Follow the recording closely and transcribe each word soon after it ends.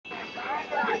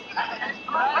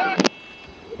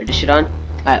Turn this shit on.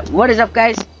 Alright, what is up,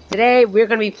 guys? Today we're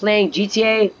gonna be playing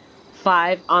GTA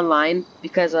 5 online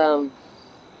because I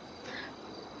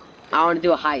want to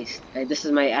do a heist. This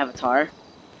is my avatar.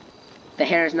 The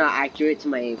hair is not accurate to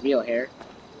my real hair.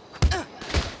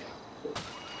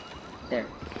 There.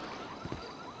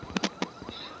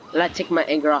 Let's take my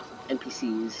anger off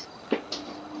NPCs.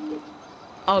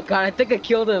 Oh god, I think I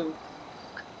killed him.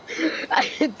 I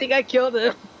think I killed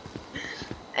him.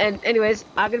 And anyways,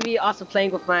 I'm gonna be also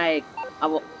playing with my,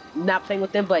 not playing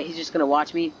with him, but he's just gonna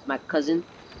watch me, my cousin.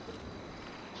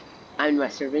 I'm my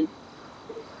servant.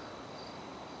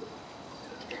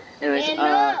 Anyways,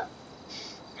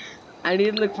 I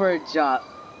need to look for a job.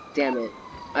 Damn it.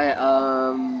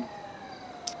 I'm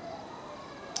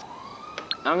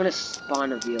gonna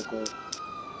spawn a vehicle.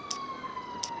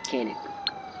 Mechanic.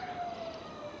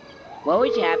 What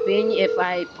would happen if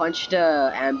I punched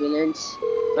a ambulance?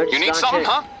 Or just you need some,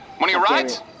 huh? One of your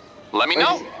rides? Let me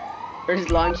know. Or just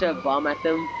launch a bomb at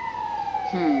them?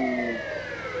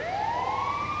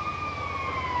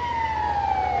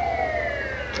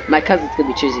 My cousin's gonna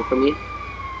be choosing for me.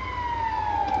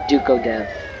 Duke O'Dev.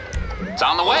 It's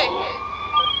on the way.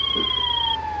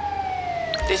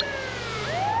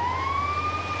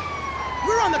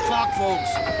 We're on the clock,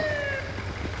 folks.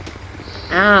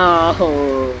 Ow.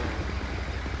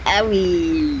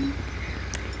 Owie.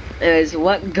 Anyways,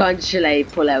 what gun should I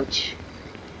pull out?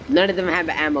 None of them have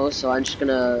ammo, so I'm just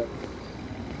gonna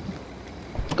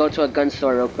go to a gun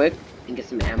store real quick and get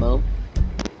some ammo.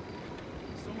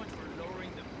 So much for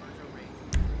lowering the murder rate.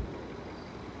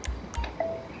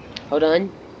 Hold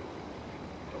on.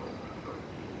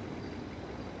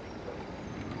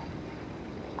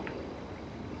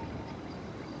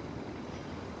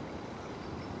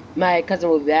 My cousin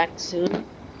will be back soon.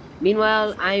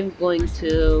 Meanwhile, I'm going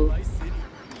to... Vice City.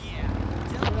 Yeah.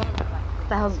 What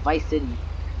the hell's Vice City?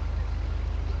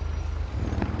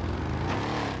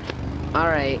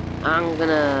 Alright, I'm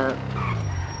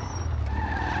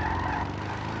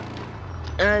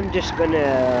just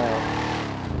gonna...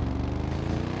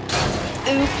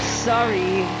 Oops,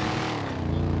 sorry.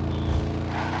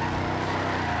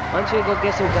 Why don't you go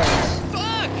get some guns?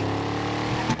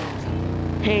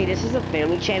 Hey, this is a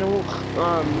family channel.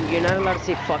 You're not allowed to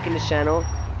say fuck in this channel.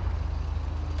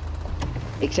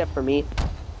 Except for me.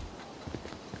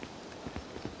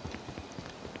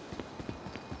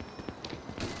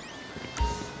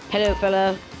 Hello,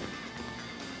 fella.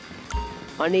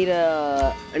 I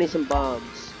need some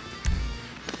bombs.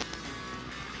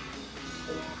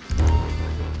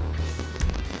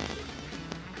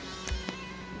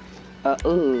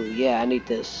 Ooh, yeah, I need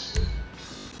this.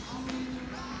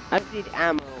 I need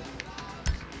ammo.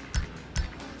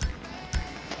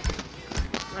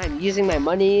 I'm using my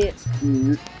money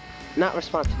not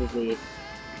responsibly.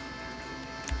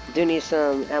 I do need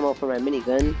some ammo for my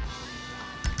minigun.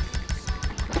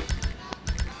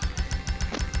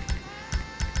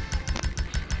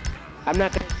 I'm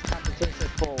not gonna stop until it's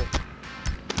full.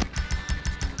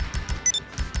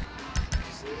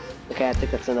 Okay, I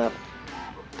think that's enough.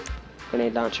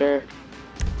 Grenade launcher.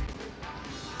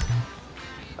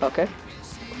 Okay.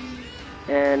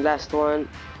 And last one.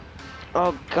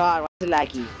 Oh god, why is it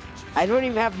laggy? I don't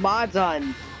even have mods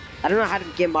on. I don't know how to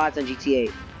get mods on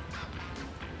GTA.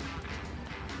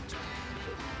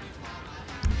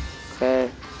 Okay.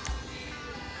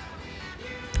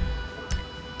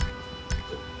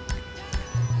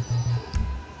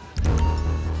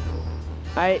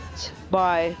 Alright,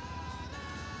 bye.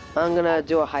 I'm gonna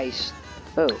do a heist.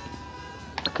 Oh.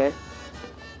 Okay.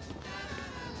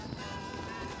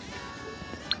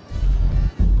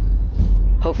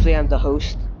 Hopefully I'm the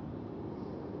host.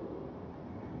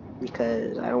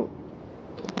 Because I don't...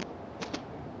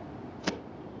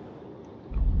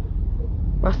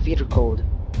 My feet are cold.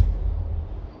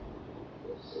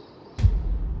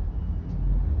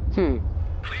 Please mind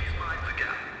the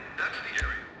gap. That's the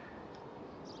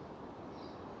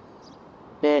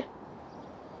area. Nah.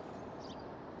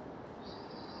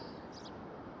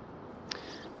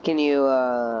 Can you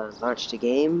launch the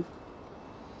game?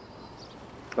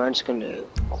 I'm just gonna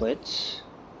quit.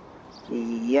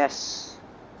 Yes.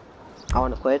 I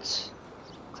wanna quit.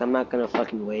 Cause I'm not gonna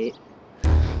fucking wait.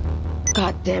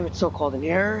 God damn, it's so cold in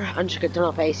here. I'm just gonna turn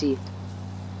off AC.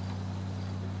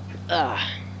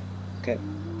 Okay.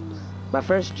 My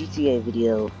first GTA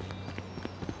video.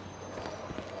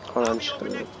 Hold on, I'm just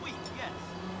gonna...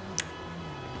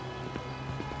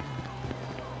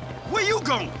 Where you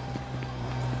going?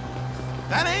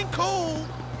 That ain't cool.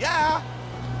 Yeah.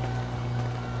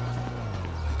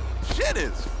 Shit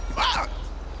is fucked.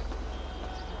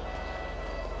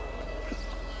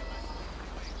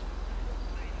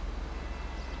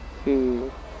 Hmm.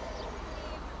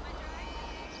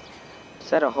 Is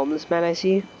that a homeless man I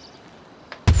see?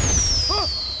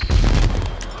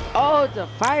 Oh, it's a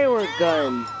firework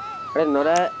gun. I didn't know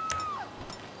that.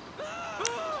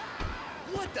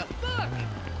 What the fuck?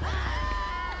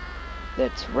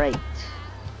 That's right.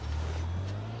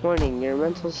 Warning, your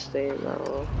mental state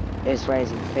level is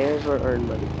rising. Players will earn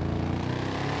money.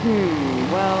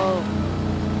 Well,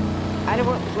 I don't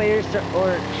want players to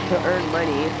earn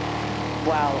money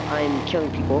while I'm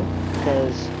killing people.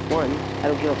 Because, one, I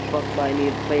don't give a fuck about any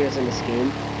of the players in this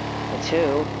game. And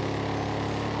two,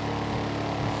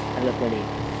 I love money.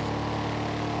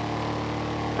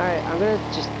 Alright, I'm gonna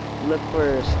just look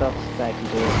for stuff that I can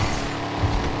do.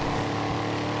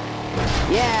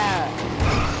 Yeah!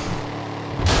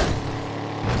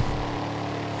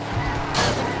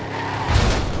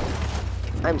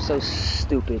 I'm so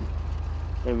stupid.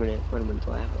 Wait a minute,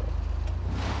 do I have a...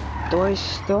 Do I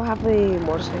still have a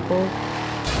motorcycle?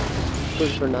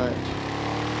 Pretty sure not.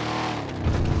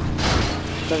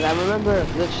 Because I remember a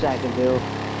glitch that I can do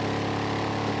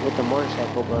with the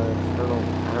motorcycle, but I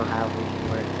don't have it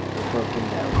anymore. It's broken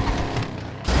down.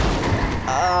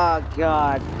 Oh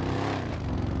god.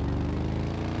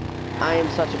 I am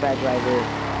such a bad driver.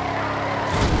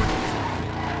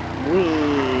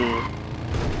 Wee.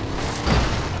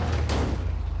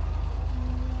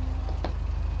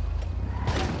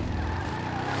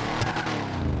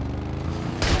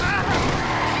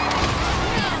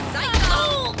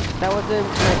 That wasn't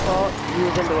my fault. He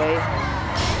was in the way.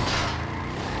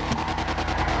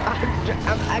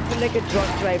 I'm acting like a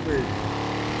drunk driver.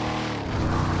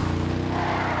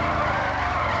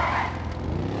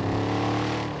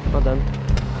 Hold on. I'm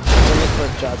gonna look for a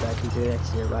job that I can do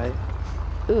that's nearby.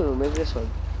 Ooh, maybe this one.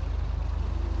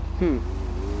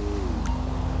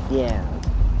 Yeah.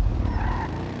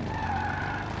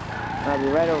 I'll be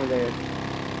right over there.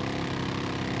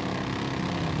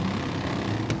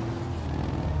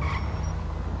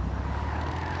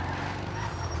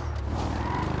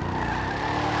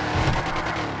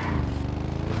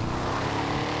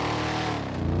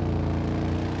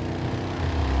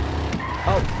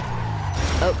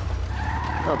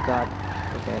 Oh god.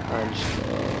 Okay, I'm just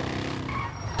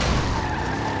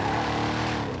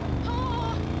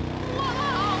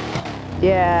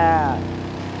yeah.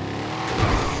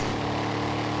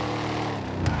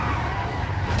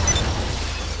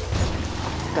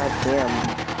 God damn.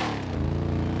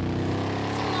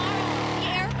 Tomorrow, the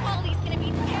air quality's gonna be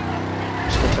terrible.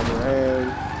 Just get some rain.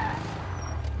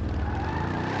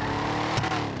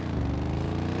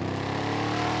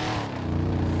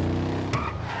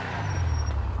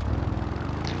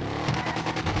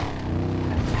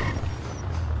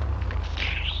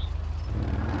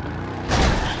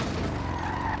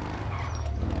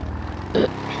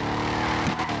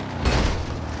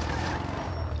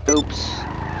 Oops.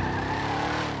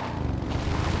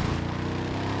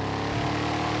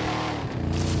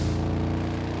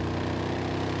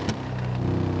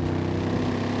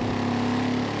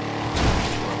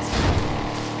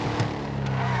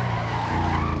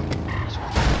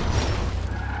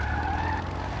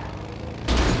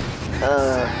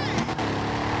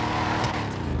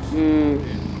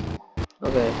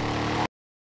 Okay.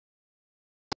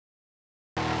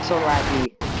 So laggy.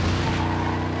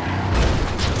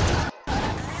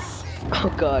 Oh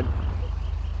god.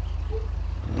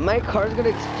 My car's gonna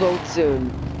explode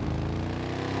soon.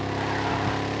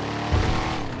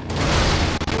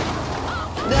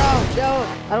 No, no,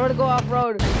 I don't wanna go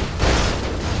off-road.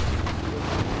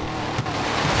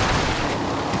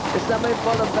 It's not my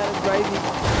fault I'm bad at driving.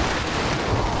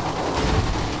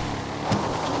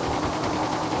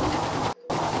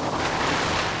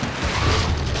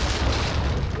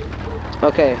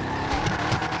 Okay.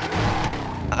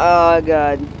 Oh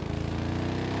god.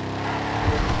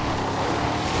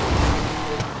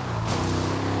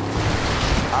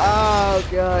 Oh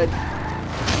god.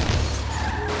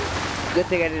 Good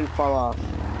thing I didn't fall off.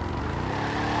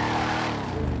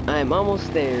 I'm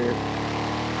almost there.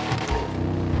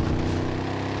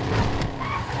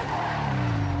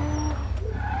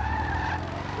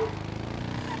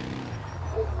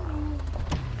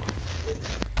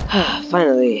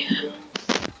 Finally.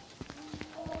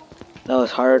 That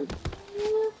was hard.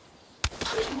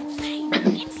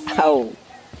 Ow.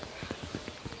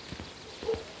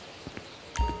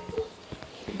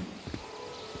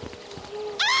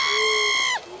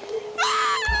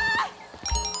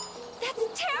 That's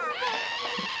terrible.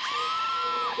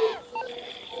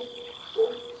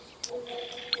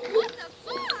 What the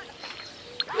fuck?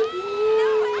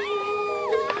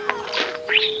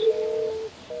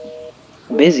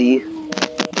 Busy.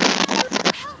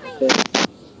 Help me.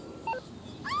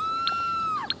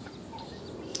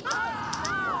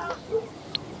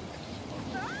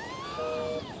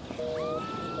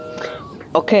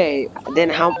 Okay, then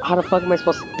how the fuck am I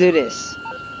supposed to do this?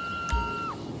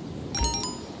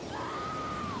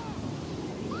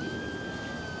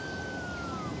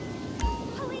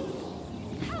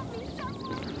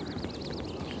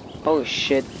 Oh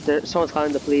shit, someone's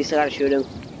calling the police. I gotta shoot him.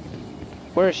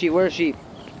 Where is she? Where is she?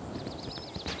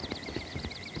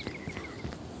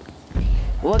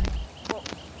 What?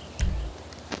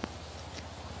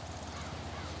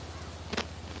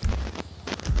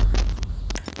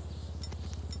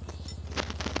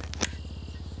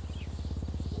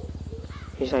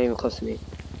 He's not even close to me.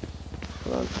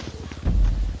 Hold on.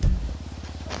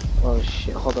 Oh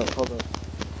shit, hold up, hold up.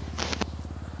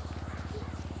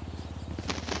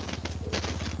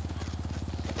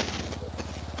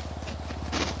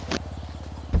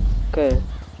 Good.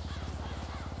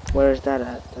 Where's that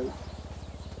at then?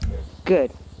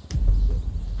 Good.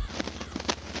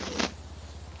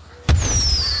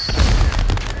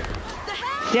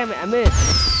 Damn it, I missed.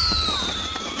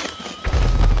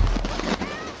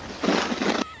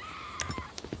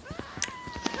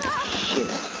 Shit.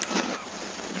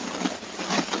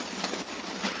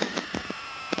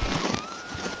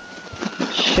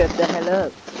 Shut the hell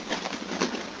up.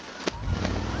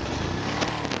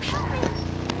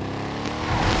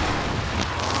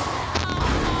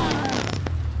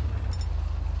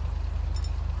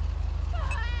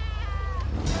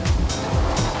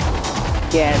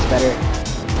 Yeah, it's better.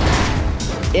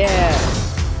 Yeah.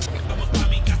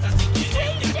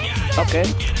 Okay.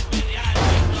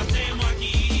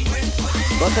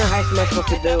 What kind of heist am I supposed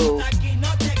to do?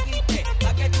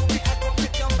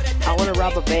 I want to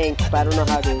rob a bank, but I don't know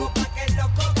how to.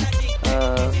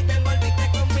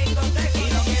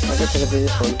 I guess I could do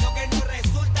this one.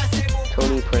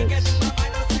 Tony Prince.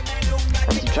 I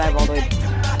have to drive all the way.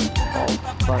 All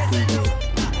fucking day.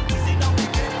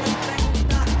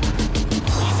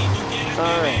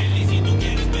 Alright.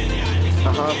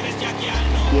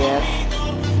 Yeah.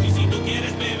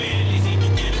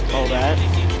 All that.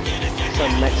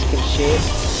 Some Mexican shit.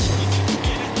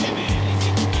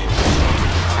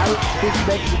 I don't speak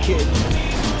Mexican.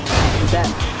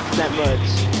 That much.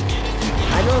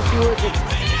 I know a few words.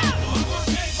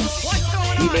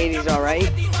 You ladies alright?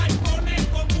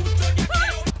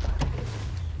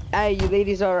 Hey, you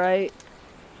ladies alright?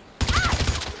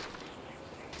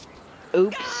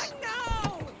 Oops.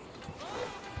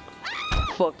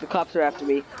 Fuck, the cops are after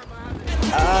me.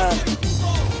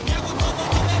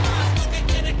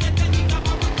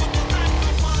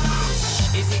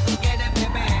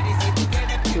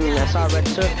 I saw a red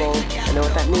circle. I know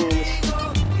what that means.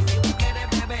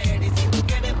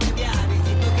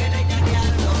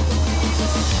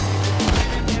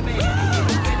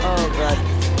 Oh god.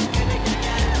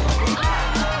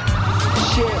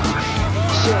 Shit.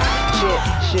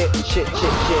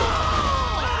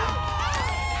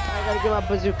 I gotta get my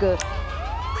bazooka.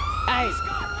 Hey!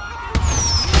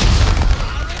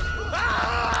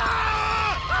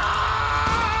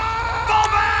 Fall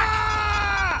back!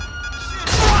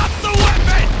 Drop the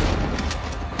weapon!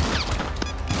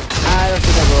 I don't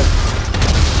think I will.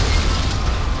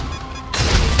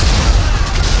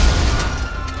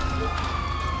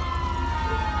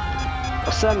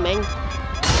 What's up, man?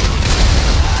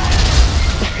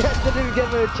 I didn't give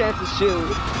her a chance to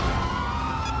shoot.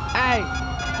 Hey!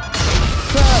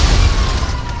 What's up?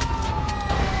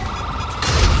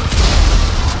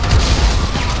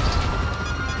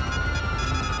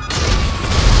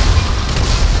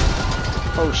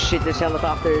 Oh shit, there's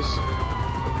helicopters.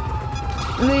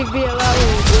 Leave me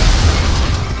alone!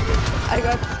 I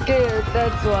got scared,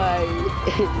 that's why.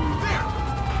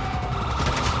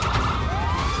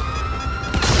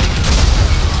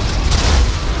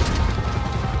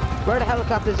 Where the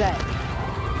helicopters at?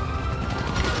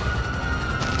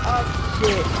 Oh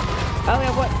shit. I only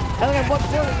have one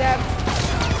bullet left.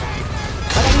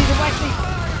 I gotta use it wisely.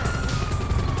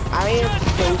 I am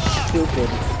so stupid.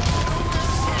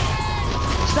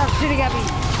 Stop shooting at me.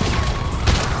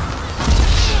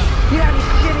 You gotta be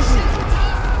shitting me.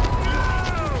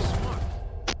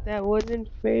 That wasn't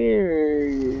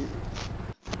fair.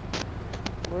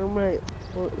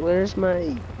 Where's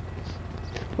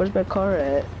my car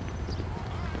at?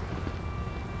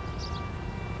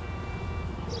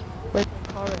 Where's my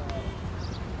car at?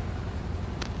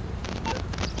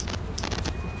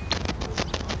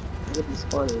 I could be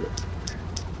spawning it.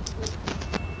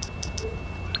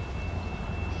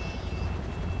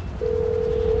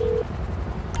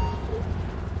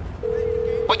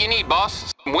 What you need,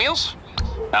 boss? Some wheels?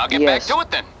 I'll get Yes. back to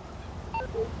it then.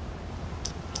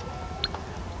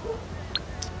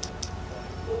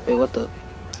 Wait, what the?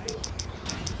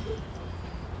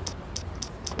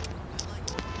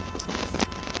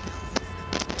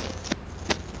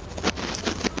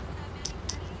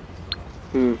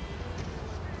 Hmm.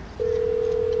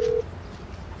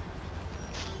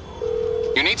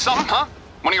 You need something, huh?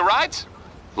 One of your rides?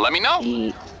 Let me know.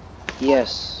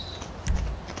 Yes.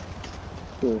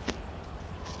 Hmm.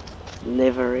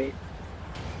 Livery.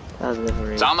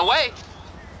 Livery. It's on the way.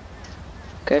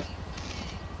 Okay.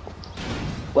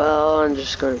 Well, I'm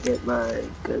just gonna get my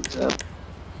goods up.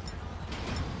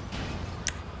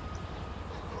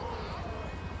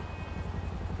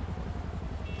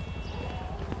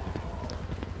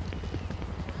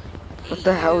 What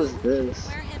the hell is this?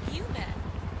 Where have you been?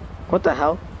 What the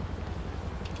hell?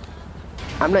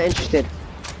 I'm not interested.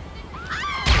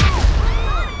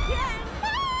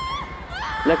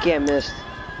 Lucky I missed.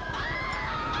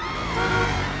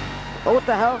 Oh, what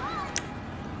the hell?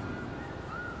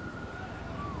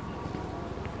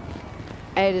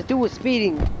 Hey, this dude was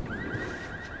speeding.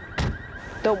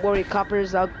 Don't worry,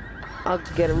 coppers. I'll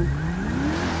get him.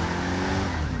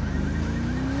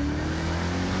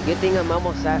 Good thing I'm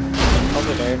almost at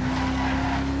over there.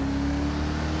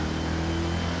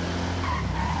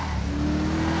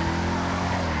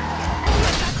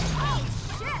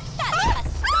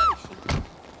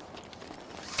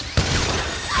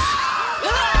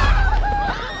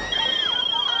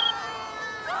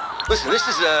 Listen, this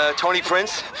is Tony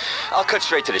Prince. I'll cut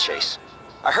straight to the chase.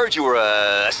 I heard you were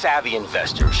a savvy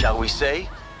investor, shall we say?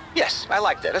 Yes, I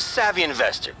like that, a savvy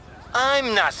investor.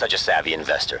 I'm not such a savvy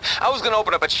investor. I was gonna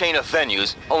open up a chain of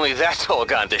venues, only that's all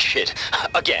gone to shit.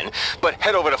 Again. But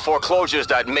head over to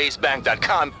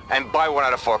foreclosures.mazebank.com and buy one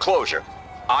out of foreclosure.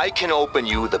 I can open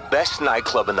you the best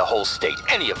nightclub in the whole state.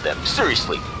 Any of them.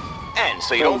 Seriously. And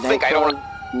so you don't think I don't...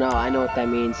 No, I know what that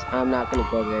means. I'm not gonna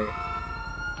go there.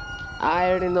 I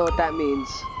already know what that means.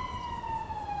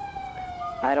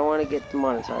 I don't want to get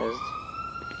demonetized.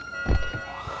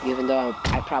 Even though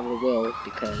I probably will,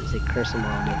 because they curse them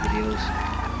all in their videos.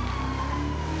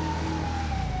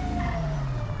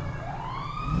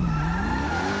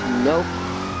 Nope.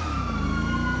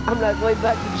 I'm not going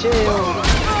back to jail.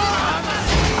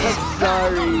 I'm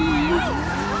sorry.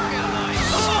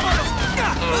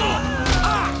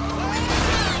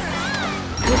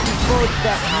 Put your phones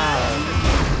down.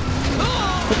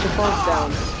 Put your phones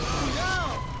down.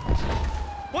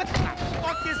 What the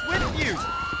fuck is with you?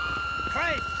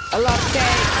 Craig! I lost Dave.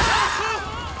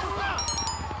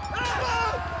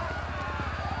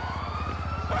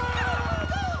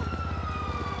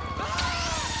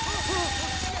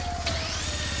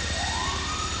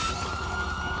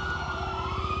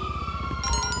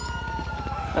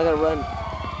 I gotta run.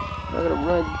 I gotta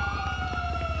run.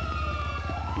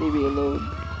 Leave me alone.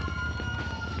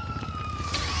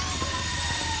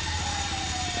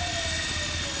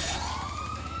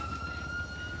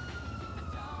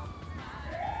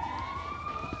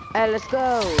 Hey, let's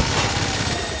go!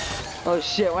 Oh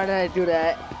shit, why did I do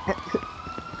that?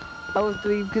 I was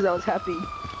doing because I was happy.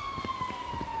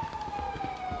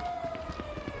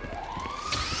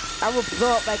 I will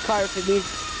blow up my car if it means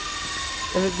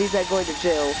I'm going to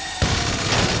jail.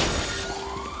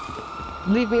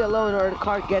 Leave me alone or the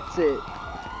car gets it.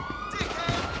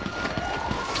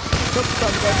 What the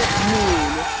fuck does it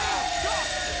mean?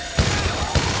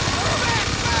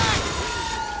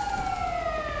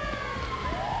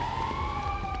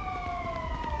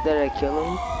 Did I kill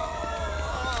him?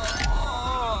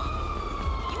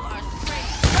 You are straight.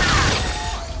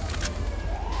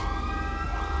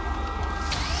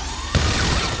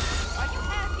 Are you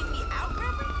asking me out,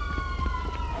 Reverend?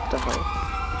 What the hell?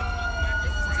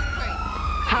 This is too great.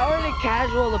 How are they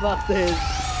casual about this?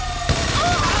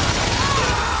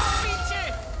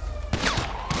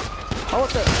 Oh,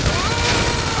 what the?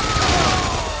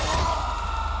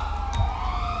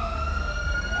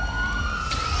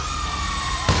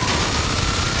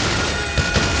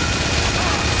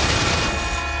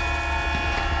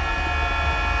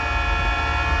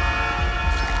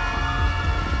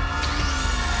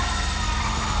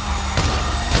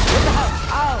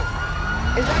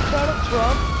 Is that Donald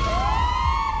Trump?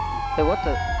 Hey, what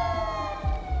the?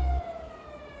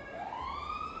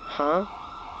 Huh?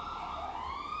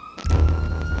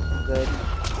 Good.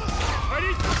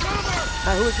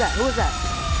 Who is that? Who is that?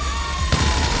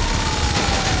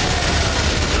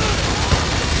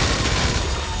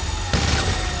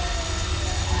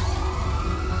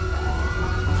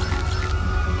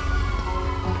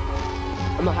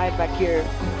 I'm gonna hide back here.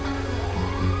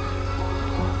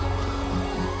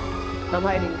 I'm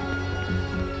hiding.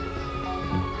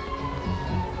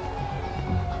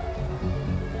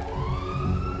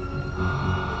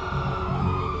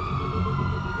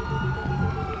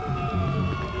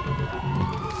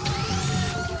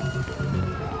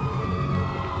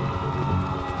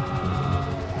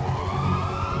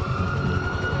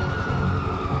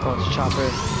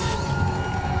 chopper.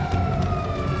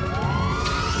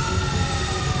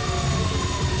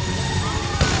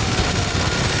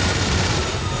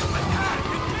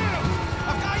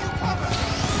 I've got you covered.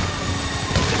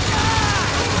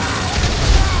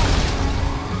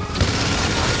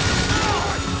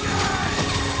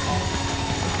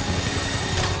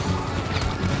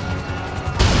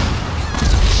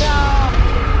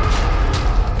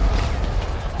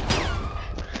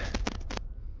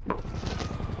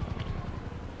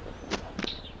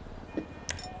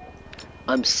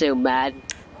 I'm so mad.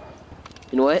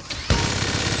 You know what?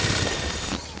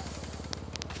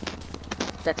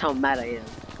 That's how mad I am.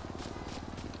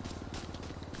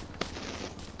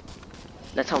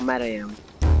 That's how mad I am.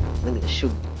 I'm gonna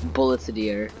shoot bullets in the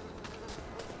air.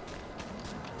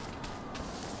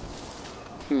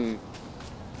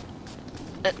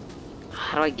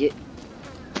 How do I get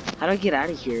out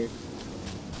of here?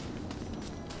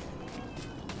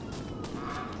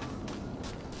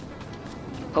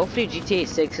 Hopefully GTA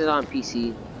 6 is on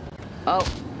PC. Oh.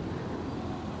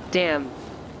 Damn.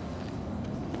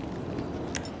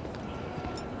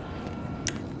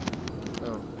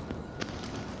 Oh.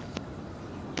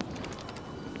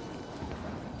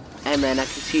 Hey man, I can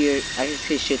see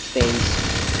shit stains.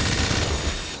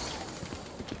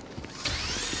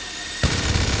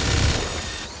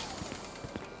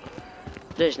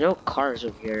 There's no cars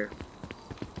over here.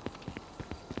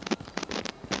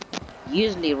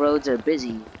 Usually roads are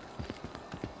busy,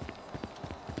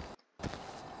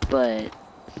 but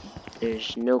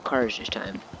there's no cars this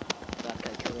time. After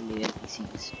I kill the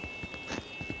NPCs.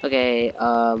 Okay,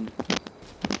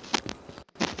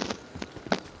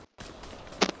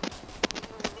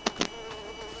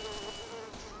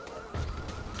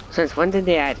 since when did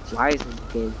they add flies in the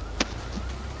game?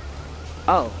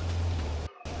 Oh,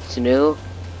 it's new.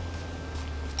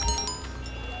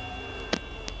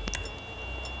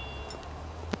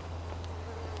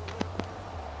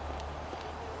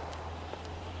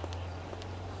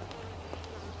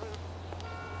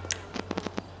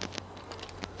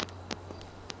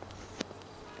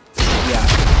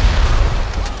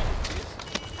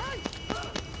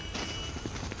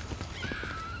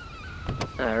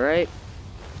 Alright.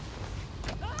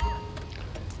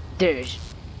 There's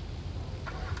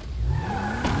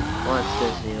wants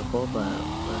this vehicle, but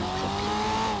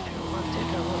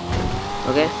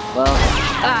okay, well,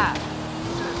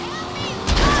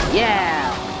 yeah.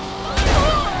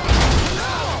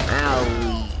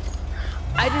 Owie.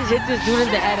 I just hit this dude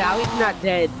in the head. How he's not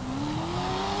dead?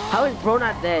 How is bro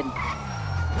not dead?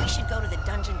 We should go to the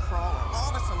dungeon crawler.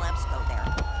 All the celebs go there.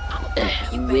 I'm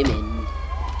a Women.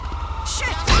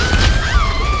 Shit!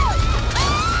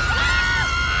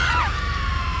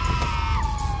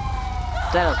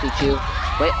 That'll teach you.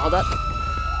 Wait, hold up.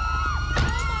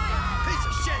 Piece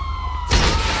of shit.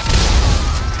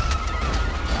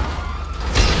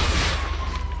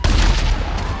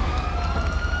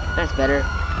 That's better.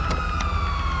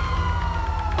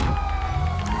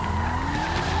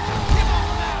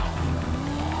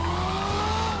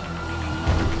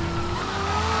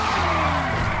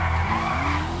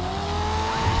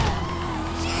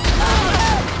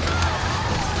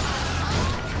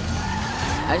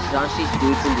 I just launched these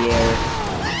dudes in the air.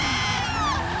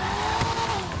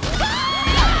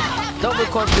 Don't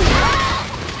record me.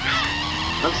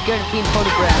 I'm scared of being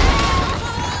photographed.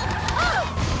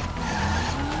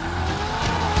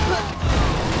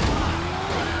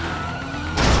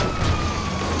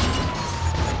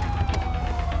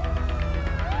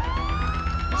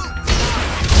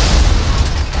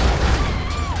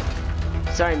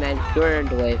 Sorry man, you were in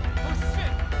the way.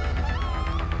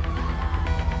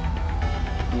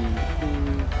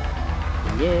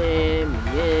 Yeah.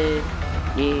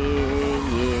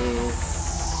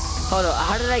 Hold on,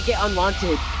 how did I get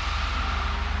unwanted?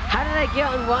 How did I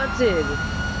get unwanted?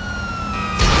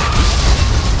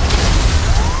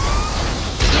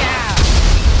 Yeah!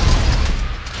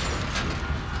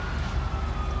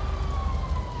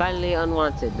 Finally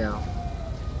unwanted now.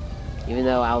 Even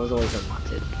though I was always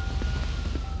unwanted.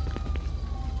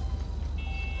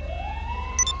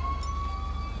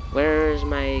 Where's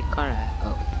my car at?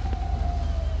 Oh.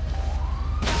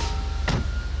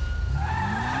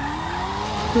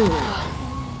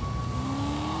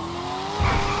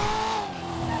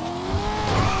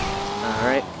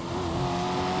 Alright.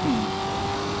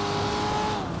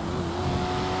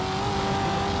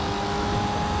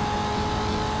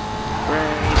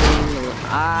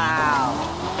 Ow!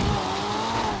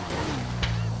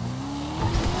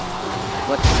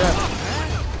 What's up?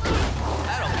 I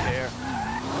don't care.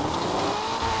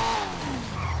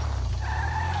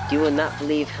 You will not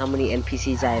believe how many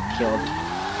NPCs I have killed.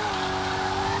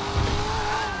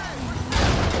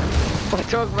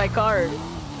 What's wrong with my car?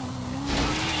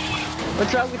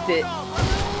 What's wrong with it?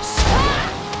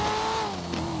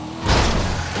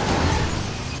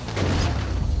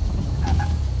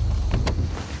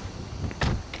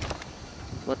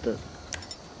 What the?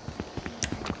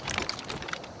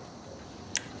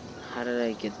 How did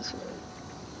I get this one?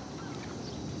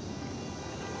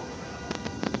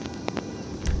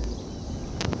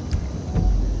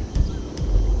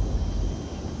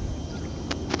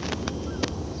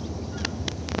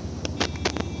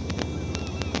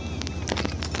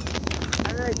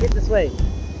 How did I get this way?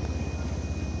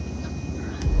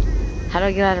 How do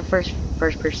I get out of first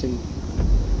person?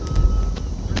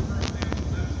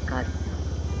 God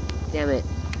damn it.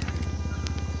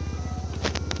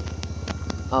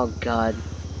 Oh god.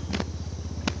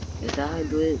 Is that how I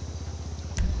do it?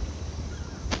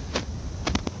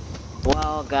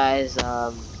 Well guys,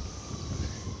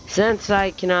 since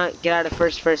I cannot get out of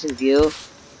first person view,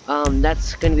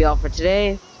 that's gonna be all for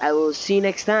today. I will see you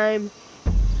next time.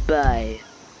 Bye.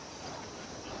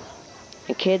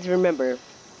 And kids, remember,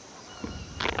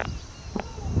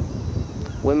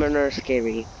 women are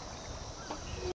scary.